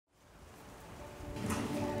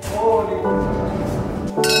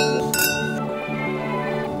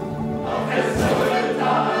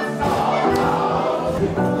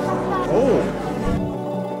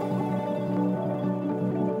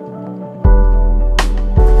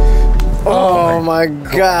Oh my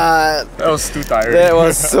god. That was too tiring. That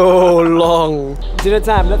was so long. Dinner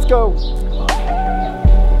time, let's go.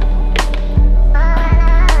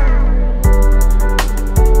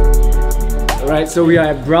 Alright, so we are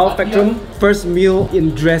at BraufactuM. First meal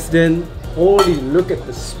in Dresden. Holy, look at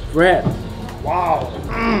the spread. Wow.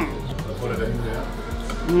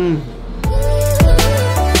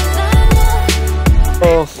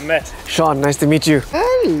 Oh, Matt. Shawn, nice to meet you.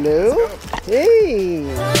 Hello. Hey.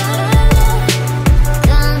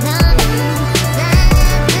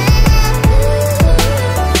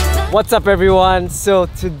 What's up, everyone? So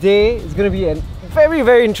today is gonna be a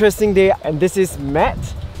very interesting day, and this is Matt.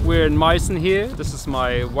 We're in Meissen here. This is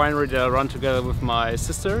my winery that I run together with my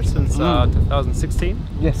sister since 2016.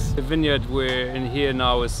 Yes. The vineyard we're in here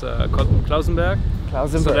now is called Klausenberg. So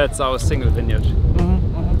Klausenberg. that's our single vineyard.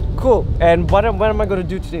 Cool. And what am I going to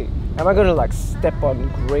do today? Am I going to like step on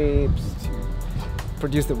grapes to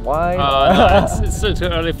produce the wine? No, it's still too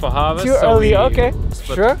early for harvest. Too early, okay.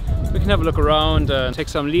 Sure. We can have a look around and take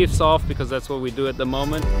some leaves off because that's what we do at the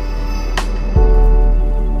moment.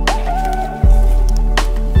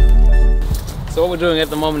 So what we're doing at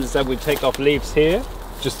the moment is that we take off leaves here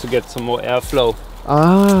just to get some more airflow.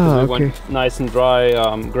 Ah, we want nice and dry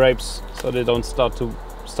grapes so they don't start to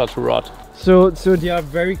rot. So they are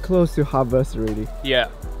very close to harvest already. Yeah,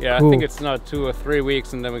 Cool. I think it's now 2 or 3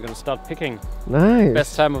 weeks and then we're gonna start picking. Nice.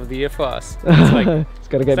 Best time of the year for us. It's like, it's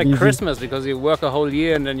gonna get it's like busy. Christmas because you work a whole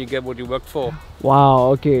year and then you get what you worked for.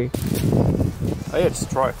 Wow, okay. Oh yeah, just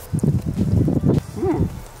try.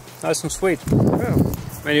 Nice and sweet. Yeah.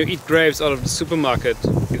 When you eat grapes out of the supermarket,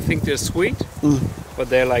 you think they're sweet, but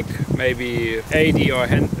they're like maybe 80 or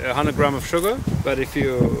 100 grams of sugar. But if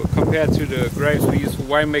you compare to the grapes we use for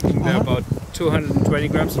winemaking, they're about 220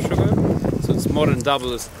 grams of sugar. So it's more than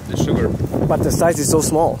double the sugar. But the size is so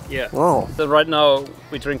small. Yeah. Wow. So right now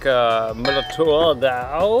we drink a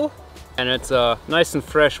Moritzburg, and it's a nice and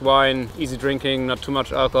fresh wine, easy drinking, not too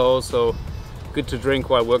much alcohol, so good to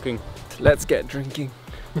drink while working. Let's get drinking.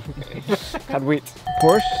 Can't wait.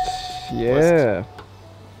 Porsche? Yeah.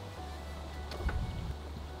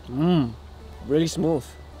 Really smooth.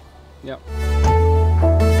 Yeah.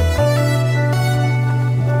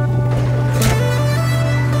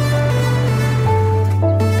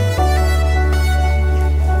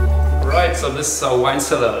 Right, so this is our wine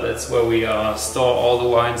cellar. That's where we store all the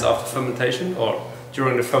wines after fermentation or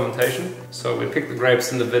during the fermentation. So we pick the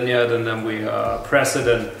grapes in the vineyard and then we press it,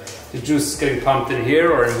 and the juice is getting pumped in here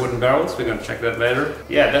or in wooden barrels. We're gonna check that later.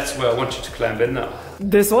 Yeah, that's where I want you to climb in now.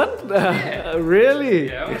 This one? Yeah. Really?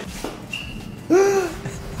 Yeah.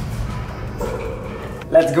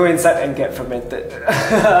 Let's go inside and get fermented.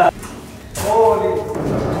 Holy.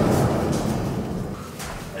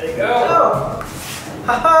 There you go.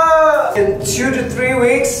 In 2 to 3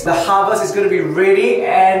 weeks, the harvest is going to be ready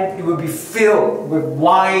and it will be filled with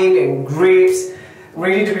wine and grapes,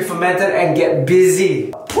 ready to be fermented and get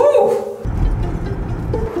busy. Woo!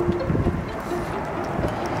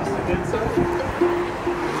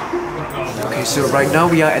 Okay, so right now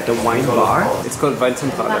we are at the wine bar. It's called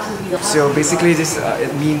Weinzentrale. So basically this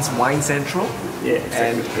it means wine central. Yeah,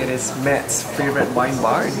 exactly. And it is Matt's favorite wine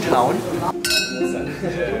bar in town.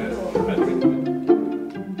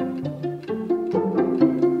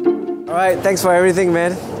 Alright, thanks for everything,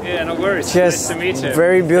 man. Yeah, no worries. Cheers. Nice to meet you.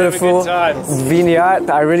 Very beautiful Have a good time. vineyard.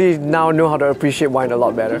 I really now know how to appreciate wine a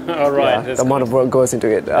lot better. Alright, the amount of work goes into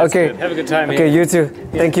it. That's okay. good. Have a good time. Okay, here. you too.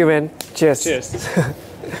 Thank you, man. Cheers. Cheers.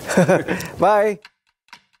 Bye.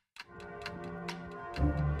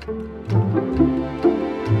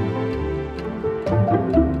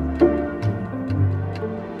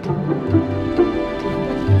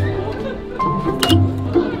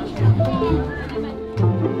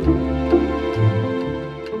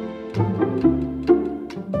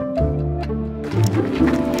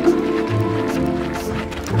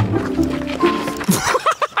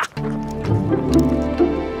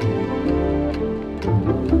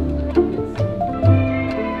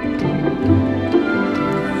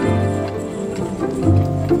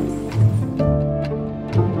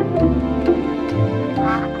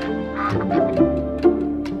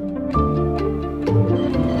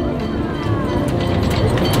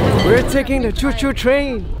 We're taking the choo-choo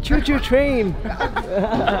train! Choo-choo train!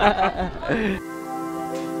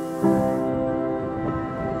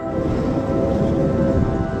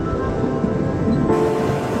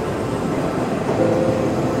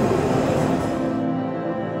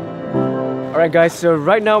 Alright guys, so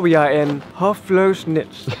right now we are in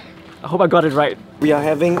Hoflöschnitz. I hope I got it right. We are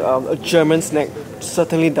having a German snack.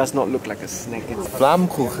 Certainly does not look like a snack. It's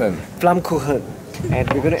Flammkuchen. Flammkuchen.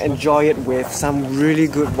 and we're gonna enjoy it with some really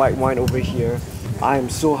good white wine over here. I am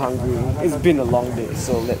so hungry. It's been a long day,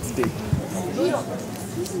 so let's dig.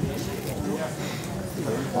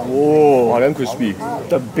 Whoa, damn crispy.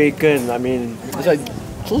 The bacon, I mean, It's like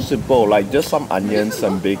so simple, like just some onions,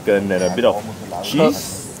 some bacon, and a bit of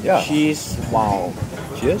cheese. Yeah. cheese, wow.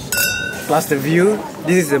 Cheers. Plus the view,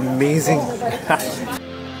 this is amazing.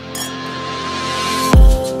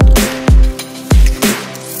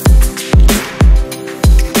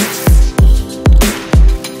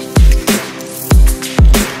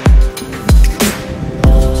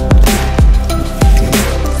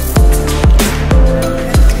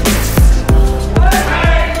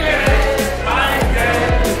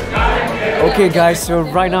 Okay guys, so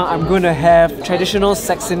right now I'm gonna have traditional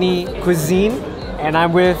Saxony cuisine and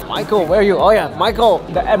I'm with Michael. Where are you? Oh yeah, Michael!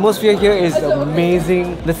 The atmosphere here is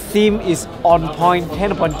amazing. The theme is on point,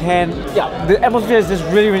 10 upon 10. Yeah, the atmosphere is just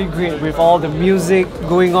really great with all the music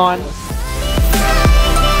going on.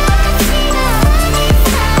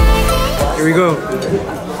 Here we go.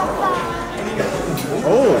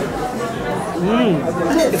 Oh!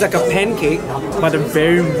 It's like a pancake, but a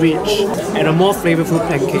very rich and a more flavorful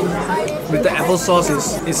pancake. With the applesauce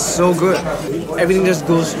is so good. Everything just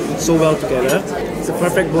goes so well together. It's a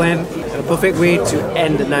perfect blend and a perfect way to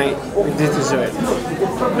end the night with this dessert.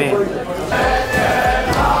 Man.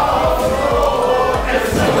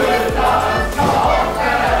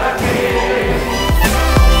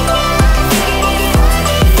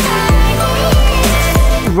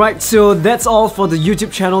 Right, so that's all for the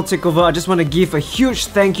YouTube channel takeover. I just want to give a huge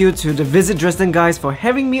thank you to the Visit Dresden guys for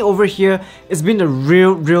having me over here. It's been a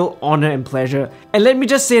real honor and pleasure. And let me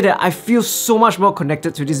just say that I feel so much more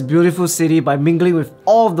connected to this beautiful city by mingling with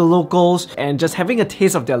all of the locals and just having a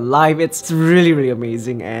taste of their life. It's really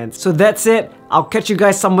amazing. And so that's it. I'll catch you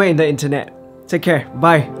guys somewhere in the internet. Take care.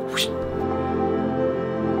 Bye.